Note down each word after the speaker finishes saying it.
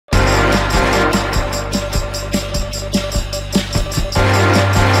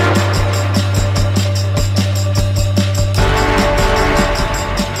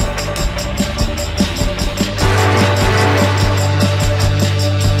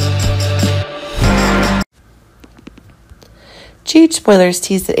GH spoilers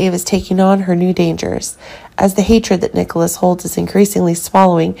tease that Ava is taking on her new dangers. As the hatred that Nikolas holds is increasingly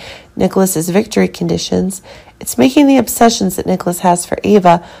swallowing Nikolas's victory conditions, it's making the obsessions that Nikolas has for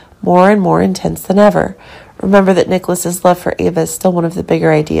Ava more and more intense than ever. Remember that Nikolas's love for Ava is still one of the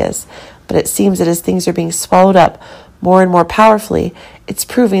bigger ideas, but it seems that as things are being swallowed up more and more powerfully, it's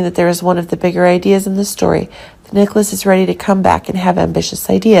proving that there is one of the bigger ideas in the story, that Nikolas is ready to come back and have ambitious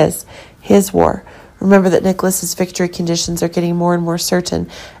ideas, his war. Remember that Nikolas's victory conditions are getting more and more certain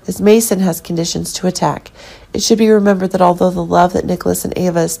as Mason has conditions to attack. It should be remembered that although the love that Nikolas and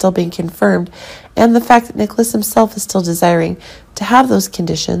Ava is still being confirmed, and the fact that Nikolas himself is still desiring to have those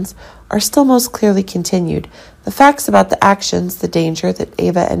conditions, are still most clearly continued, the facts about the actions, the danger that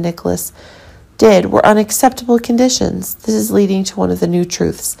Ava and Nikolas did were unacceptable conditions. This is leading to one of the new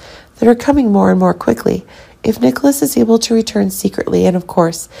truths that are coming more and more quickly. If Nikolas is able to return secretly, and of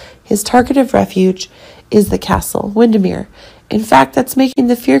course, his target of refuge is the castle, Windermere. In fact, that's making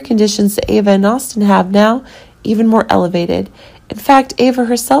the fear conditions that Ava and Austin have now even more elevated. In fact, Ava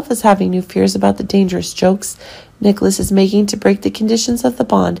herself is having new fears about the dangerous jokes Nikolas is making to break the conditions of the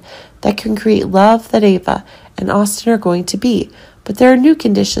bond that can create love that Ava and Austin are going to be. But there are new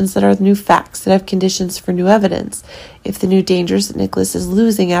conditions that are new facts that have conditions for new evidence. If the new dangers that Nikolas is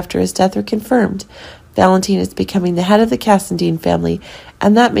losing after his death are confirmed, Valentine is becoming the head of the Cassadine family,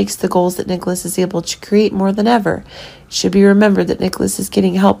 and that makes the goals that Nikolas is able to create more than ever. It should be remembered that Nikolas is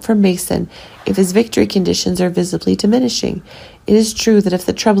getting help from Mason if his victory conditions are visibly diminishing. It is true that if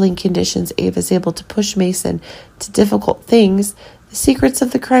the troubling conditions Ava is able to push Mason to difficult things, the secrets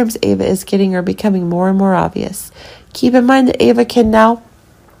of the crimes Ava is getting are becoming more and more obvious. Keep in mind that Ava can now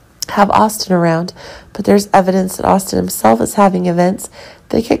have Austin around, but there's evidence that Austin himself is having events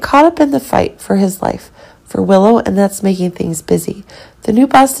that get caught up in the fight for his life, for Willow, and that's making things busy. The new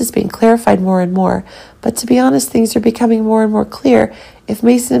bust is being clarified more and more, but to be honest, things are becoming more and more clear if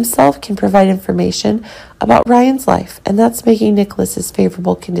Mason himself can provide information about Ryan's life, and that's making Nikolas's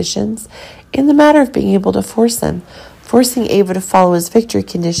favorable conditions in the matter of being able to force him. Forcing Ava to follow his victory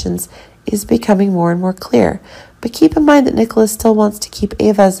conditions is becoming more and more clear. But keep in mind that Nikolas still wants to keep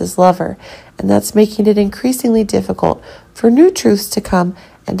Ava as his lover, and that's making it increasingly difficult for new truths to come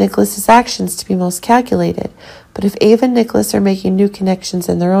and Nikolas's actions to be most calculated. But if Ava and Nikolas are making new connections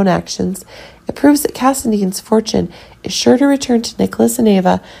in their own actions, it proves that Cassadine's fortune is sure to return to Nikolas and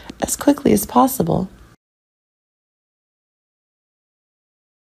Ava as quickly as possible.